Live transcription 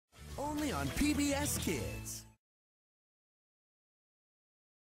only on PBS Kids.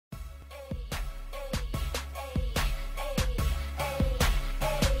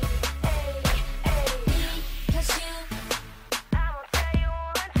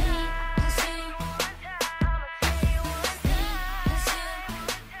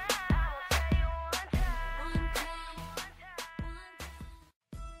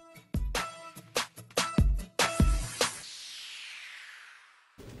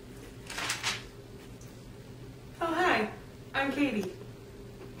 Oh, hi. I'm Katie.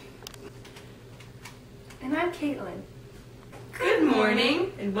 And I'm Caitlin. Good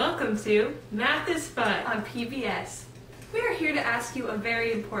morning, and welcome to Math is Fun On PBS. We are here to ask you a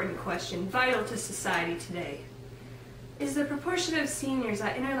very important question, vital to society today. Is the proportion of seniors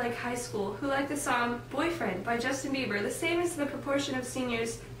at Interlake High School who like the song Boyfriend by Justin Bieber the same as the proportion of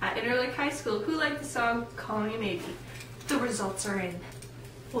seniors at Interlake High School who like the song Call Me Maybe? The results are in.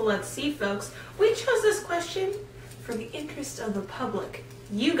 Well, let's see, folks. We chose this question for the interest of the public,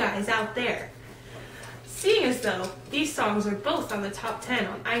 you guys out there. Seeing as though these songs are both on the top 10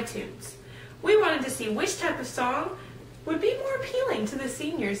 on iTunes, we wanted to see which type of song would be more appealing to the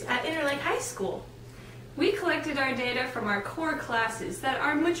seniors at Interlake High School. We collected our data from our core classes that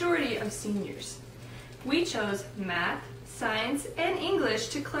are majority of seniors. We chose math, science, and English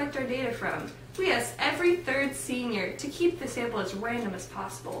to collect our data from. We asked every third senior to keep the sample as random as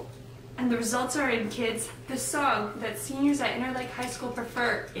possible. And the results are in, kids. The song that seniors at Interlake High School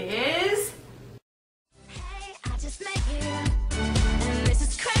prefer is... Hey, I just met you, and this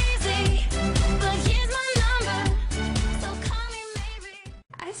is crazy, but here's my number, so call me maybe.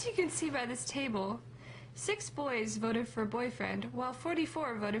 As you can see by this table, 6 boys voted for Boyfriend, while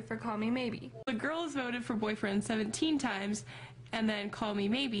 44 voted for Call Me Maybe. The girls voted for Boyfriend 17 times, and then Call Me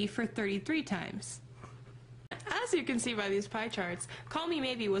Maybe for 33 times. As you can see by these pie charts, Call Me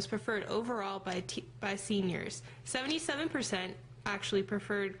Maybe was preferred overall by seniors. 77% actually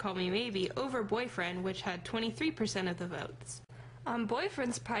preferred Call Me Maybe over Boyfriend, which had 23% of the votes. On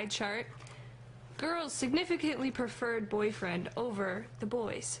Boyfriend's pie chart, girls significantly preferred Boyfriend over the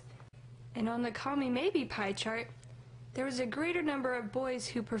boys. And on the Call Me Maybe pie chart, there was a greater number of boys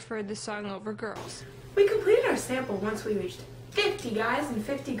who preferred the song over girls. We completed our sample once we reached 50 guys and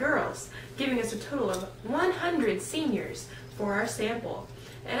 50 girls, giving us a total of 100 seniors for our sample.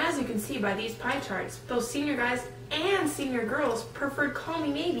 And as you can see by these pie charts, both senior guys and senior girls preferred Call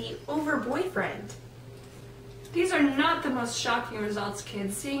Me Maybe over Boyfriend. These are not the most shocking results,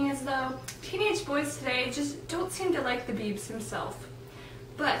 kids, seeing as though teenage boys today just don't seem to like the Biebs himself.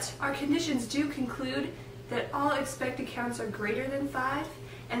 But our conditions do conclude that all expected counts are greater than 5,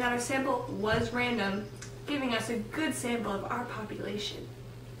 and that our sample was random, giving us a good sample of our population.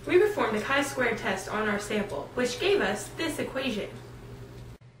 We performed a chi-square test on our sample, which gave us this equation.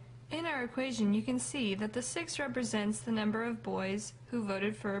 In our equation, you can see that the 6 represents the number of boys who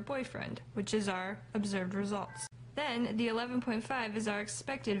voted for a Boyfriend, which is our observed results. Then, the 11.5 is our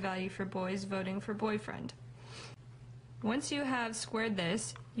expected value for boys voting for Boyfriend. Once you have squared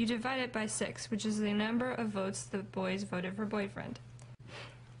this, you divide it by 6, which is the number of votes the boys voted for Boyfriend.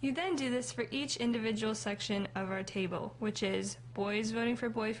 You then do this for each individual section of our table, which is boys voting for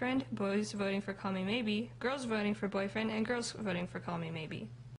Boyfriend, boys voting for Call Me Maybe, girls voting for Boyfriend, and girls voting for Call Me Maybe.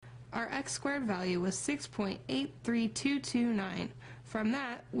 Our x-squared value was 6.83229. From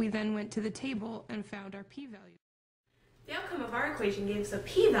that, we then went to the table and found our p-value. The outcome of our equation gave us a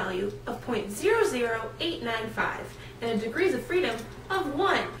p-value of 0.00895 and a degrees of freedom of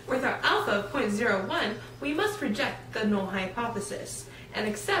 1. With our alpha of 0.01, we must reject the null hypothesis and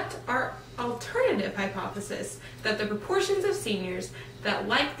accept our alternative hypothesis that the proportions of seniors that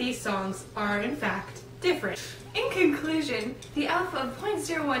like these songs are in fact different. In conclusion, the alpha of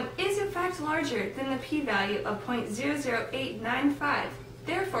 0.01 is in fact larger than the p-value of 0.00895.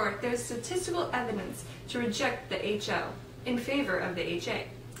 Therefore, there is statistical evidence to reject the HO in favor of the HA.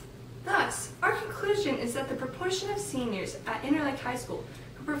 Thus, our conclusion is that the proportion of seniors at Interlake High School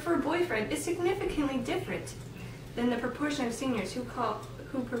who prefer Boyfriend is significantly different than the proportion of seniors who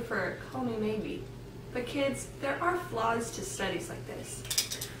prefer Call Me Maybe. But kids, there are flaws to studies like this.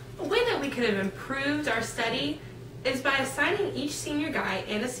 A way that we could have improved our study is by assigning each senior guy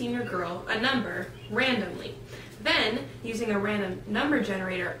and a senior girl a number randomly. Then, using a random number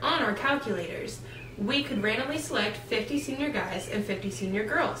generator on our calculators, we could randomly select 50 senior guys and 50 senior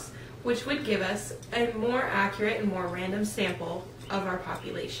girls, which would give us a more accurate and more random sample of our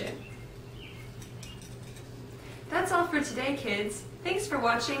population. That's all for today, kids. Thanks for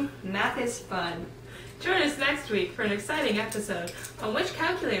watching Math is Fun. Join us next week for an exciting episode on which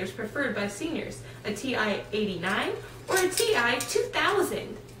calculator is preferred by seniors, a TI-89 or a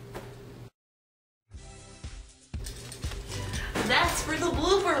TI-2000. the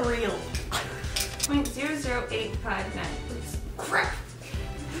blooper reel. 0.00859. Oops. Crap.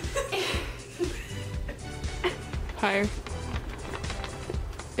 Higher.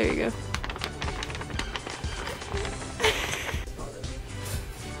 There you go.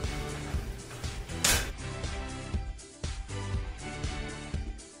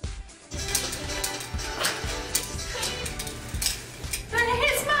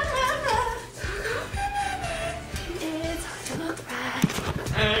 It's my number. It's hard to look back.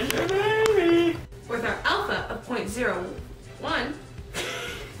 And your baby. With our alpha of 0.01.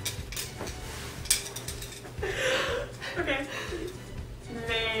 Okay.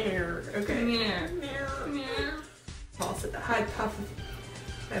 There. Okay. False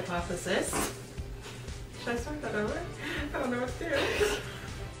hypothesis. Should I start that over? I don't know what to do.